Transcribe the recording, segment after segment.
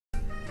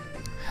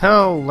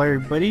Hello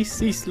everybody,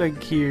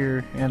 SeaSlug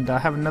here, and I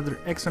have another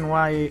X and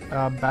Y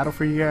battle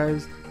for you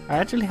guys. I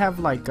actually have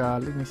like,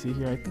 let me see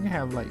here, I think I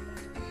have like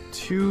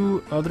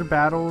 2 other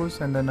battles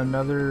and then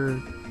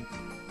another,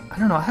 I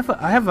don't know,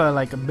 I have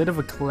like a bit of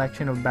a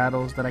collection of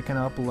battles that I can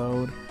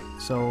upload.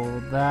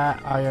 So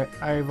that,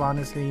 I've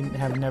honestly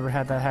have never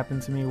had that happen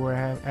to me where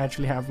I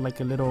actually have like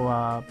a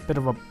little bit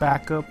of a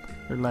backup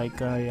or like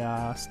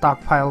a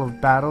stockpile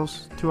of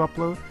battles to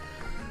upload.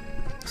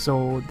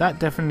 So that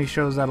definitely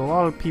shows that a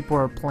lot of people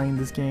are playing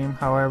this game.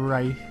 However,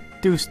 I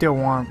do still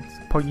want,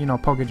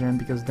 Pokegen,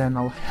 because then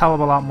a hell of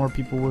a lot more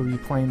people will be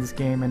playing this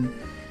game,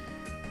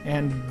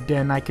 and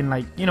then I can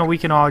we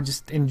can all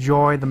just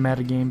enjoy the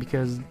metagame,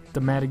 because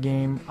the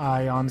metagame,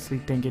 I honestly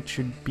think it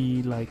should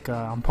be like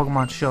on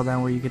Pokemon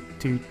Showdown, where you get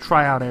to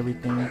try out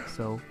everything.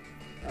 So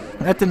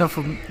that's enough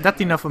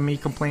of me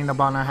complaining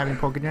about not having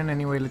Pokegen.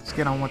 Anyway, let's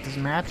get on with this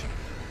match.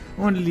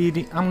 I'm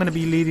going to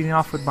be leading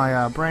off with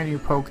my brand new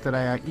poke that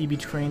I EB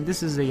trained.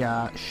 This is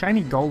a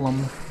shiny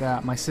golem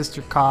that my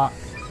sister caught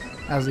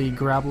as a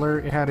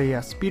grappler. It had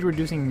a speed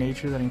reducing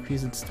nature that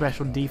increased its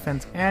special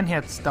defense, and he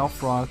had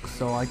stealth rocks.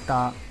 So I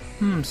thought,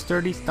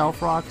 sturdy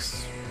stealth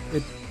rocks.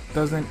 It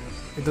doesn't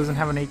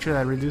have a nature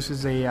that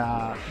reduces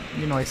a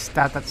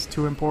stat that's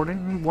too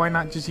important. Why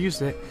not just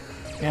use it?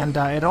 And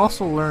it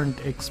also learned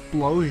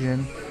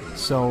explosion.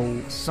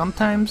 So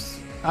sometimes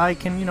I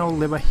can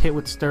live a hit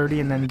with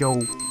sturdy and then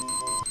go.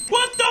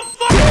 What the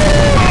fuck?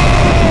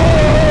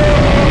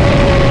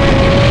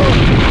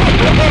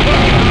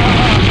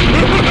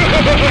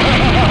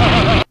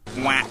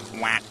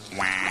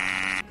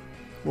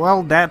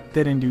 Well, that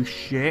didn't do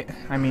shit.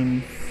 I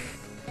mean,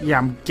 yeah,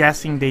 I'm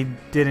guessing they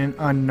didn't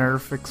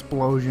unnerf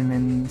explosion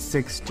in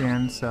 6th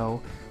gen,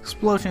 so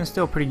explosion is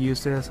still pretty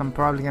useless. I'm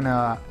probably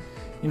gonna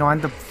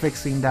end up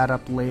fixing that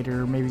up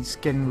later, maybe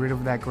just getting rid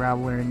of that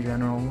graveler in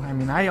general. I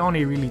mean, I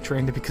only really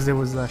trained it because it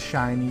was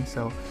shiny.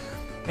 So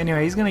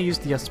anyway, he's gonna use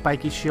the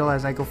spiky shield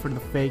as I go for the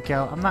fake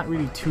out. I'm not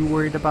really too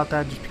worried about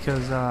that, just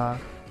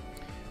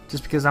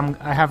because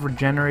I have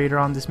regenerator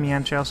on this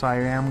Mienshao, so I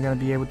am gonna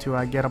be able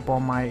to get up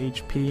all my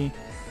HP.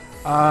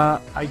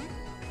 I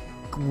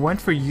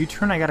went for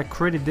U-turn. I got a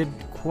crit. It did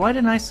quite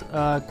a nice,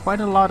 quite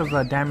a lot of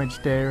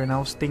damage there, and I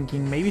was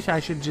thinking maybe I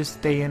should just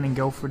stay in and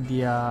go for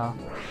the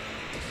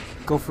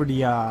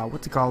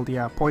what's it called,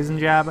 the poison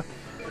jab,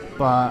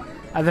 but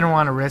I didn't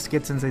want to risk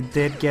it since it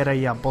did get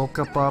a bulk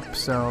up,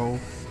 so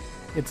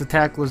its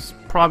attack was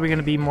probably going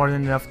to be more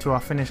than enough to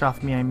finish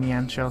off my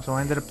Mienshao. So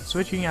I ended up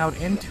switching out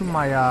into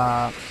my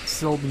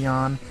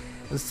Sylveon.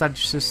 I decided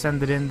to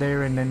send it in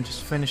there and then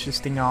just finish this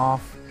thing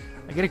off.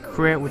 I get a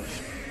crit,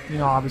 which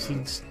obviously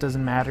just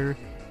doesn't matter,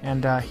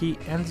 and he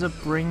ends up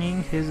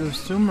bringing his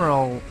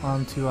Azumarill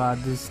onto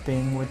this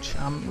thing, which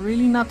I'm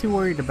really not too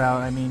worried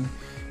about. I mean,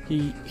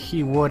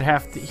 he would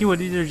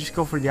either just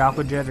go for the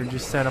Aqua Jet or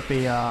just set up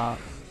a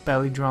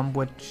belly drum,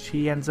 which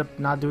he ends up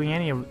not doing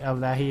any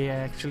of that. He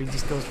actually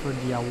just goes for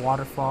the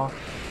waterfall,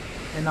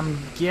 and I'm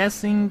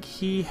guessing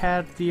he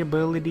had the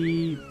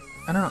ability,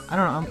 I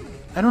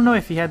don't know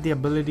if he had the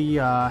ability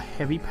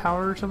heavy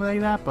power or something like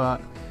that,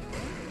 but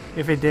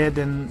if it did,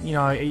 then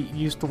it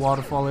used the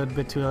waterfall a little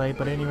bit too late.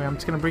 But anyway, I'm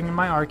just gonna bring in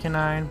my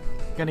Arcanine,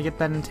 gonna get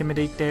that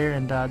Intimidate there,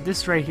 and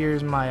this right here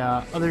is my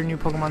other new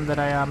Pokemon that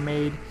I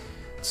made.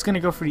 Just gonna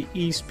go for the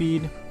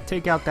E-Speed,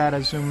 take out that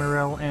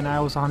Azumarill, and I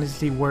was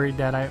honestly worried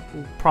that I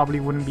probably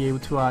wouldn't be able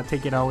to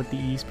take it out with the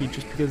E-Speed,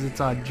 just because it's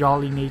a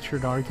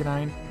jolly-natured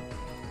Arcanine,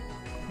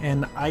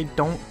 and I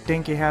don't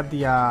think it had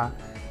the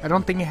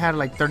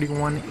like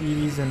 31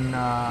 EVs in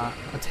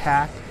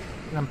attack,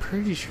 and I'm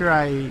pretty sure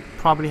I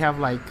probably have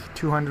like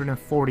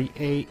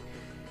 248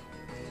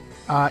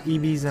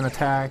 EVs in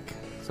attack.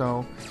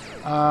 So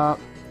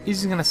he's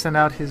just gonna send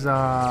out his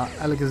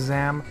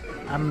Alakazam.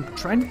 I'm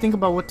trying to think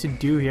about what to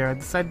do here. I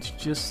decided to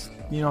just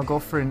go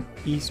for an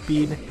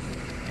E-Speed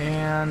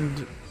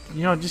and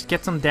just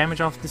get some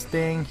damage off this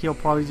thing. He'll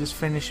probably just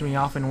finish me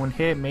off in one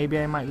hit. Maybe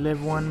I might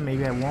live one,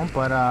 maybe I won't,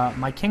 but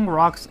my King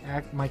Rock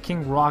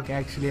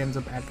actually ends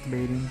up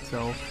activating.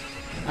 So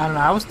I don't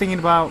know, I was thinking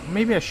about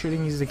maybe I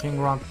shouldn't use the King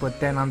Rock, but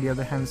then on the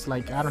other hand, it's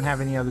like I don't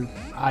have any other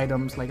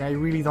items. Like, I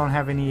really don't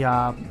have any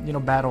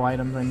battle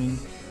items. I mean,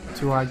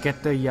 to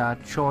get the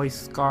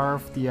choice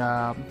scarf,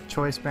 the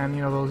choice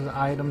band, those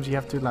items, you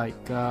have to like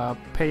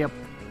pay up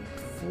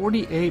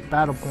 48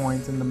 battle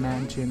points in the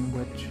mansion,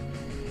 which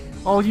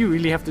all you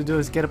really have to do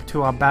is get up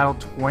to battle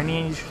 20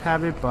 and you should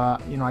have it.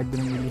 But I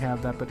didn't really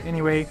have that. But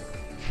anyway,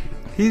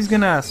 he's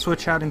gonna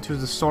switch out into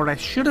the sword. I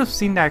should have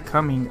seen that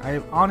coming.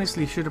 I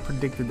honestly should have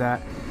predicted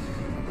that.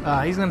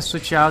 He's gonna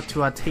switch out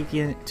to take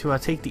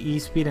the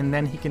E-Speed, and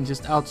then he can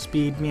just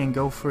outspeed me and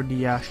go for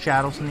the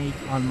Shadow Sneak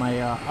on my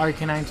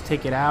Arcanine to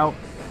take it out.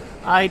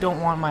 I don't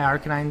want my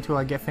Arcanine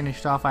to get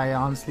finished off. I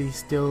honestly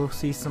still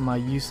see some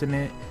use in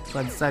it, so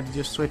I decided to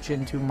just switch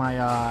into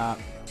my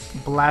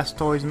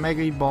Blastoise,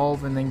 Mega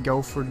Evolve, and then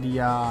go for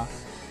the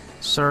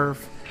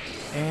Surf.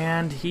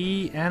 And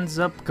he ends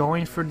up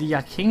going for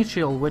the King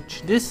Shield,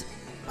 which this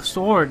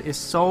sword is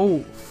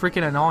so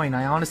freaking annoying.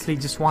 I honestly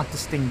just want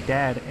this thing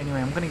dead.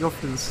 Anyway, I'm gonna go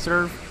for the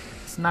Surf.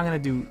 it's not gonna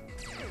do,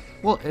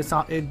 well,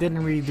 it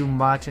didn't really do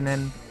much, and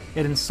then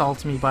it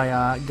insults me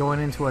by going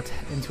into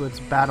its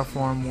battle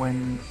form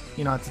when,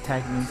 you know, it's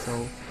attacking me.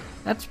 So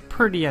that's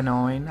pretty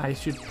annoying. I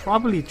should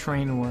probably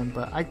train one,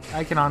 but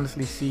I can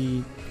honestly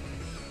see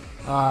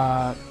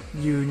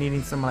you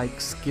needing some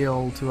like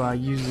skill to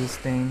use this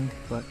thing.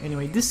 But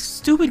anyway, this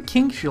stupid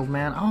king shield,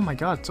 man, oh my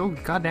god, so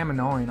goddamn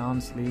annoying,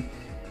 honestly.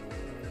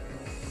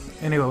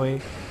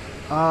 Anyway,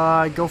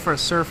 go for a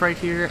surf right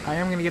here. I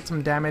am gonna get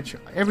some damage.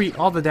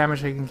 All the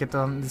damage I can get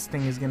on this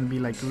thing is gonna be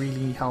like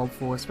really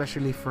helpful,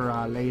 especially for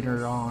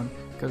later on,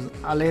 because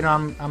later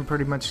on I'm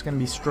pretty much gonna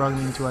be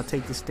struggling to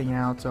take this thing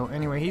out. So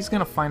anyway, he's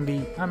gonna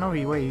finally, oh no,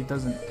 wait, he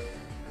doesn't.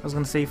 I was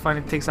gonna say he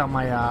finally takes out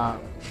my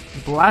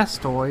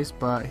Blastoise,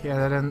 but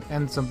yeah, that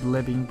ends up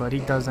living. But he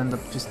does end up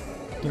just,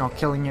 you know,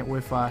 killing it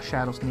with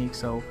Shadow Sneak.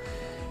 So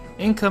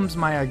in comes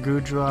my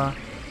Goodra.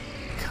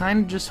 Kind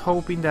of just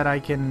hoping that I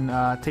can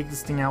take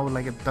this thing out with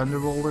like a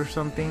Thunderbolt or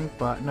something,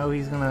 but no,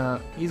 he's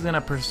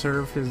gonna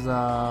preserve his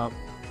what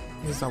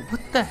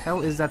the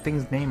hell is that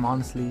thing's name,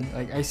 honestly?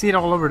 Like, I see it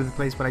all over the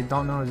place, but I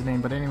don't know his name.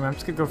 But anyway, I'm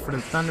just gonna go for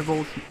the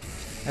Thunderbolt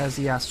as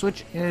he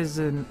switches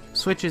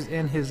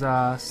in his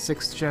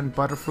 6th gen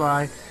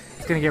Butterfly.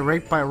 It's gonna get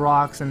raped by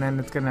rocks, and then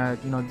it's gonna,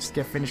 you know, just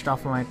get finished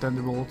off with my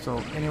Thunderbolt.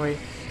 So anyway,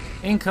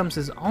 in comes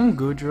his own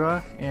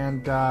Goodra,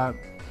 and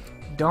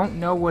don't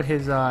know what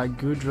his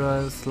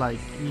Goodra's like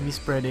EV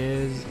spread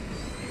is,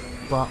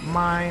 but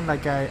mine,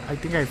 like I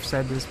think I've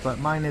said this, but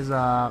mine is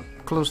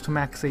close to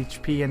max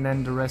HP, and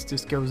then the rest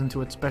just goes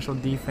into its special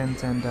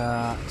defense and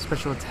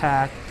special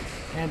attack,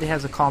 and it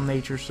has a calm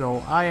nature,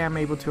 so I am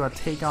able to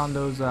take on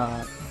those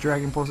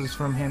Dragon Pulses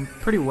from him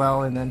pretty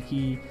well, and then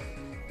he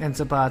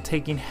ends up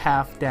taking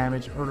half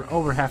damage, or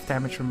over half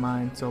damage from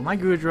mine. So my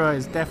Goodra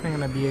is definitely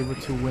going to be able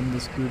to win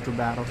this Goodra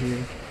battle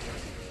here.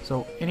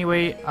 So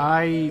anyway,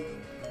 I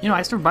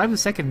survived the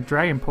second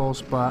Dragon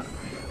Pulse, but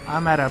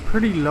I'm at a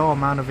pretty low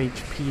amount of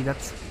HP.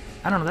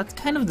 I don't know, that's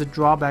kind of the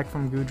drawback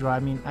from Goodra. I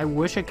mean, I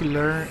wish I could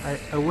learn,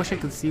 I wish I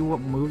could see what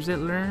moves it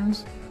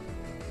learns,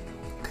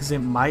 because it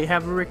might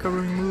have a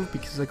recovery move,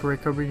 because like a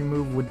recovery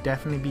move would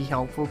definitely be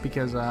helpful,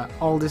 because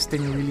all this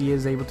thing really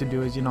is able to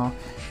do is, you know,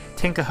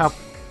 tank a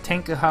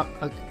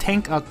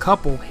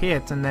couple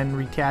hits and then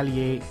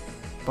retaliate.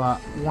 But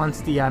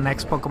once the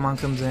next Pokemon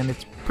comes in,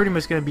 it's pretty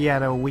much going to be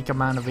at a weak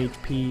amount of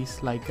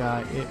HPs like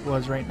it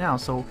was right now.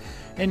 So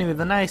anyway,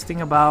 the nice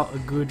thing about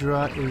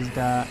Goodra is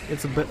that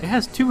it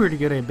has two really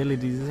good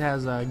abilities. It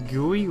has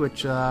Gooey,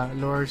 which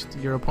lowers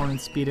your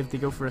opponent's speed if they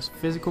go for a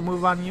physical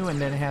move on you, and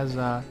then it has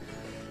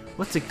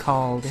what's it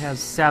called? It has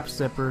Sap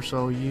Zipper,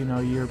 so you know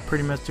you're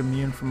pretty much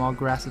immune from all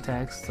grass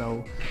attacks.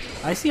 So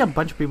I see a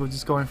bunch of people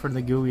just going for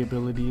the Gooey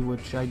ability,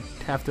 which I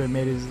have to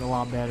admit is a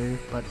lot better.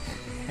 But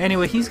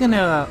anyway, he's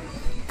gonna,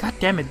 god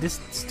damn it,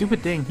 this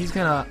stupid thing, he's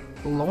gonna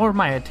lower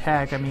my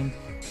attack. I mean,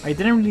 I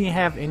didn't really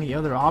have any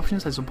other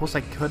options. I suppose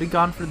I could have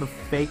gone for the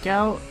Fake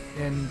Out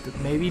and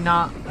maybe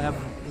not have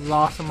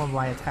lost some of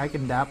my attack,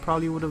 and that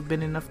probably would have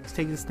been enough to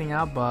take this thing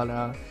out. But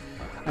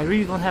I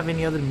really don't have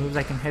any other moves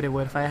I can hit it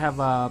with. If I have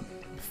a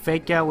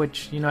Fake Out,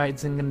 which, you know, it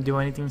isn't gonna do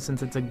anything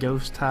since it's a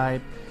Ghost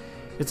type.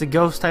 It's a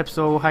Ghost type,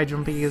 so High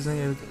Jumping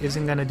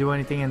isn't gonna do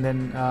anything, and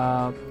then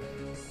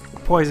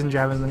Poison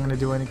Jab isn't gonna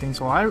do anything.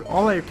 So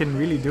all I can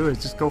really do is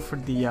just go for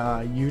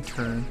the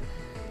U-turn.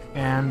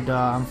 And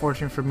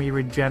unfortunately for me,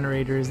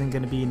 Regenerator isn't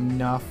going to be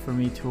enough for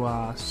me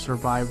to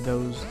survive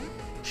those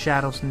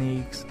Shadow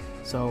Sneaks.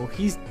 So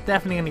he's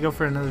definitely going to go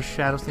for another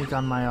Shadow Sneak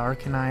on my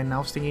Arcanine. I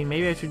was thinking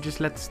maybe I should just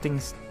let this thing,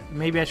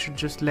 maybe I should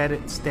just let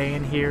it stay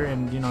in here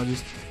and, you know,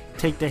 just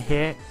take the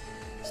hit.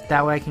 So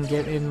that way I can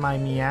get in my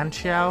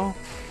Mianchow.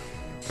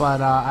 But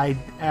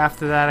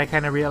after that I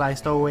kind of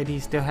realized, oh wait, he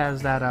still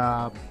has that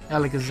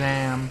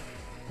Alakazam.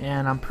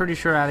 And I'm pretty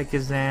sure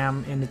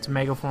Alakazam in its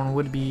Mega form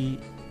would be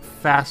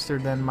faster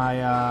than my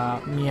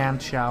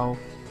Mianchow,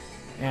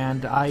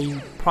 and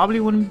I probably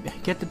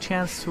wouldn't get the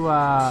chance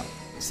to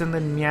send the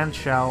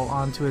Mianchow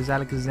onto his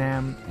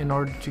Alakazam in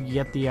order to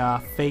get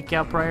the Fake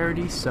Out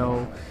priority.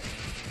 So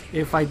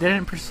if I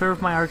didn't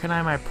preserve my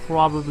Arcanine, I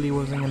probably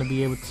wasn't going to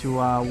be able to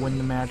win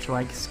the match. So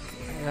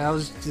I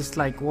was just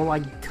like, well,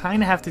 I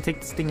kind of have to take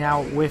this thing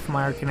out with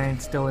my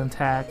Arcanine still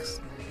intact.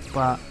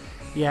 But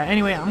yeah,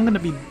 anyway, I'm gonna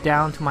be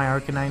down to my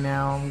Arcanine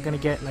now. I'm gonna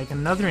get like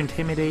another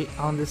Intimidate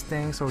on this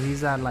thing, so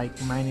he's at like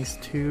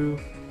 -2,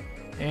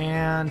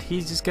 and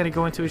he's just gonna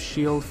go into a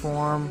shield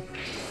form.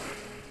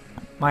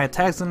 My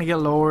attack's gonna get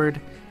lowered,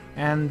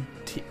 and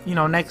you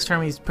know, next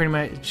turn he's pretty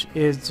much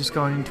is just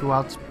going to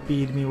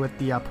outspeed me with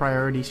the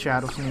priority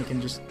Shadow Sneak and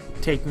just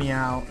take me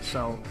out.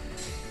 So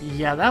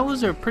yeah, that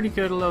was a pretty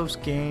good close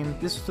game.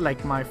 This was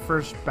like my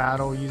first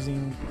battle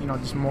using, you know,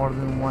 just more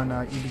than one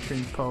EV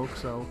trained poke.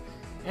 So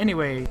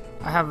anyway,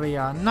 I have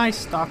a nice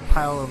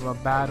stockpile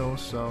of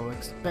battles, so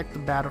expect a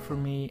battle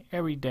from me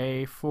every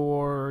day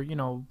for, you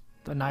know,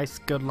 a nice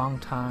good long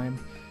time.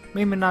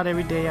 Maybe not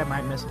every day, I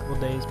might miss a couple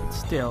days, but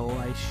still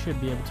I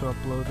should be able to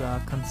upload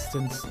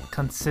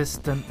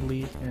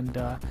consistently. And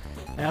I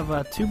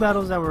have 2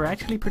 battles that were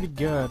actually pretty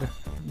good.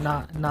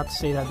 Not to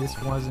say that this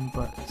wasn't,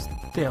 but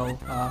still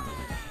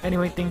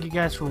Anyway, thank you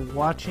guys for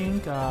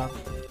watching.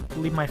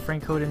 Leave my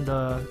friend code in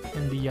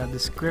the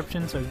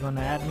description, so if you want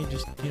to add me,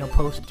 just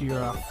post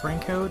your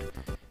friend code.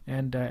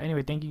 And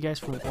anyway, thank you guys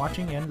for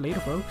watching, and later,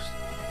 folks.